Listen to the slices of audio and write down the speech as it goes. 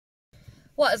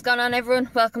What is going on, everyone?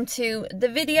 Welcome to the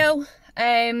video.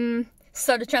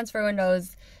 So the transfer window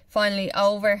is finally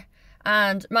over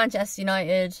and Manchester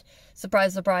United,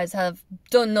 surprise surprise, have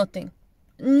done nothing.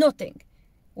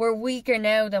 We're weaker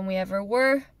now than we ever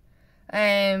were.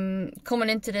 Coming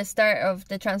into the start of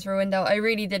the transfer window, I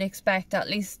really did expect at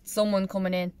least someone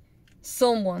coming in.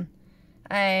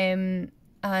 And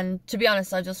to be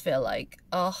honest, I just feel like,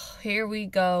 oh, here we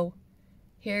go.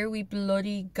 Here we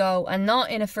bloody go. And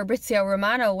not in a Fabrizio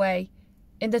Romano way,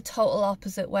 in the total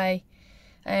opposite way.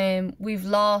 We've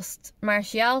lost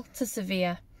Martial to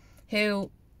Sevilla,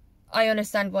 who I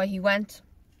understand why he went.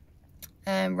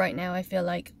 Right now I feel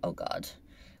like, oh God,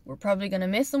 we're probably going to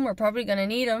miss him. We're probably going to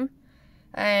need him.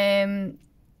 And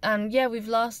yeah, we've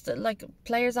lost like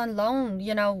players on loan.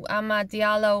 You know, Amad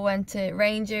Diallo went to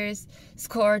Rangers,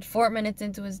 scored 4 minutes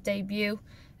into his debut,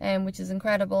 which is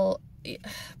incredible.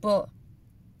 But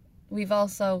we've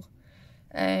also,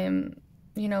 you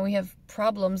know, we have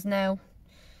problems now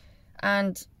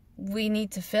and we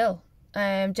need to fill.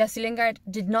 Jesse Lingard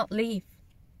did not leave.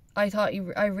 I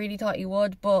really thought he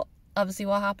would, but obviously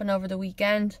what happened over the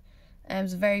weekend, it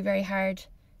was very, very hard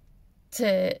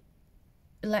to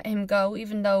let him go,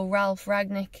 even though Ralph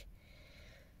Ragnick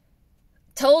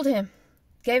told him,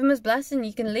 gave him his blessing,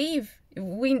 you can leave.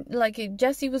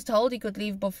 Jesse was told he could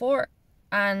leave before,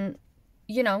 and,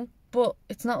 you know, but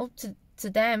it's not up to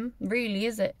them, really,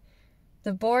 is it?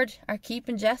 The board are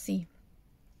keeping Jesse.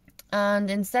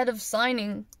 And instead of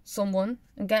signing someone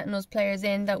and getting those players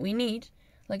in that we need,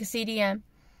 like a CDM,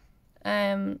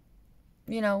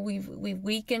 you know, we've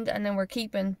weakened, and then we're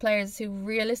keeping players who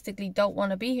realistically don't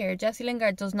want to be here. Jesse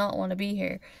Lingard does not want to be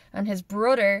here. And his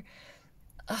brother,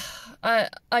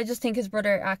 I just think his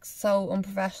brother acts so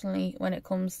unprofessionally when it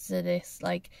comes to this.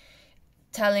 Like,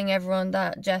 telling everyone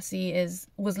that Jesse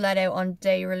was let out on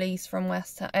day release from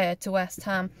to West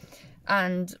Ham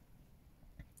and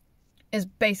is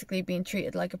basically being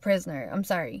treated like a prisoner. I'm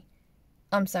sorry.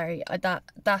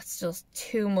 That's just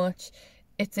too much.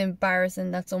 It's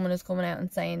embarrassing that someone is coming out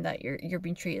and saying that you're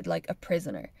being treated like a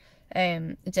prisoner.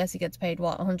 Jesse gets paid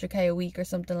what, 100k a week or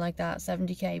something like that,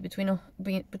 70k,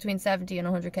 between 70 and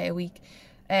 100k a week,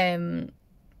 and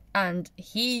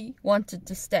he wanted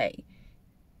to stay,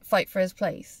 fight for his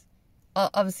place.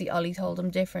 Obviously Ollie told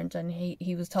him different, and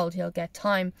he was told he'll get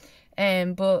time,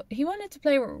 but he wanted to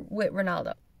play with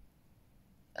Ronaldo,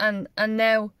 and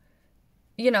now,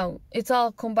 you know, it's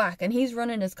all come back, and he's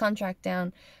running his contract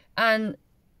down, and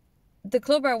the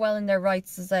club are well in their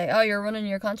rights to say, oh, you're running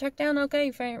your contract down, okay,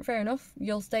 fair enough,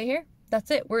 you'll stay here, that's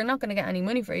it, we're not going to get any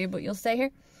money for you, but you'll stay here,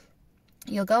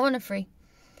 you'll go on a free.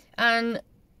 And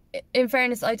in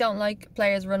fairness, I don't like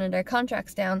players running their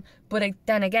contracts down, but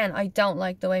then again, I don't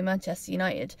like the way Manchester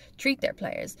United treat their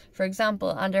players. For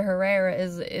example, Ander Herrera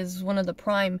is one of the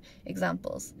prime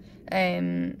examples.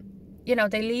 You know,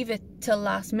 they leave it till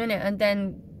last minute, and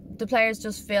then the players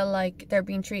just feel like they're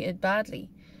being treated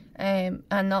badly, and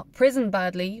not prison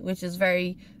badly, which is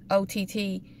very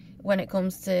OTT when it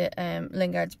comes to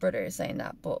Lingard's brother saying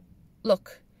that. But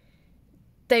look,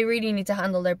 they really need to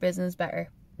handle their business better.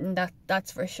 And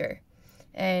that's for sure.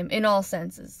 In all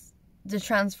senses, the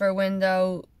transfer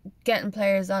window, getting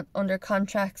players under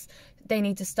contracts, they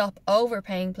need to stop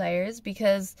overpaying players,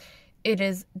 because it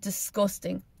is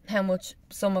disgusting how much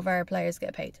some of our players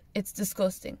get paid. It's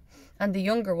disgusting, and the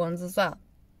younger ones as well.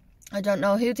 I don't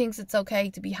know who thinks it's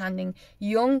okay to be handing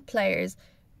young players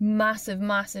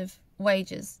massive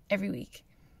wages every week.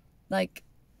 Like,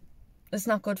 it's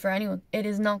not good for anyone. It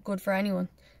is not good for anyone.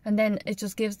 And then it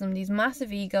just gives them these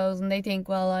massive egos, and they think,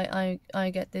 well, I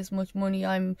get this much money,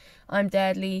 I'm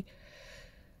deadly,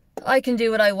 I can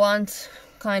do what I want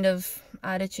kind of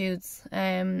attitudes.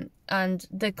 And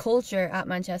the culture at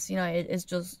Manchester United is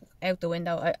just out the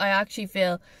window. I actually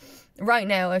feel, right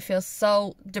now, I feel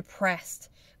so depressed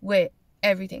with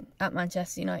everything at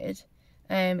Manchester United.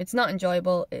 It's not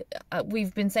enjoyable.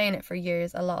 We've been saying it for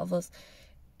years, a lot of us.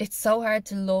 It's so hard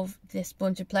to love this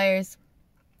bunch of players.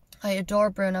 I adore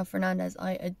Bruno Fernandes.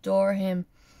 I adore him.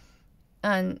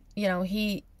 And, you know,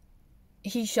 he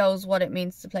shows what it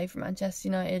means to play for Manchester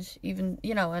United. Even,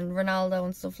 you know, and Ronaldo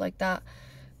and stuff like that.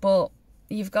 But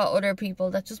you've got other people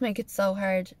that just make it so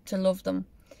hard to love them.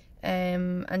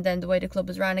 And then the way the club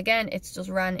is ran again, it's just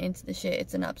ran into the shit.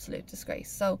 It's an absolute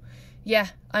disgrace. So, yeah,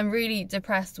 I'm really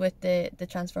depressed with the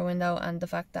transfer window and the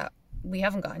fact that we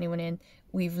haven't got anyone in.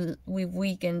 We've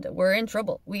weakened. We're in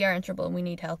trouble. We are in trouble, and we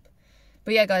need help.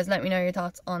 But yeah, guys, let me know your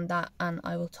thoughts on that, and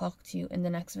I will talk to you in the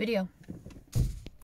next video.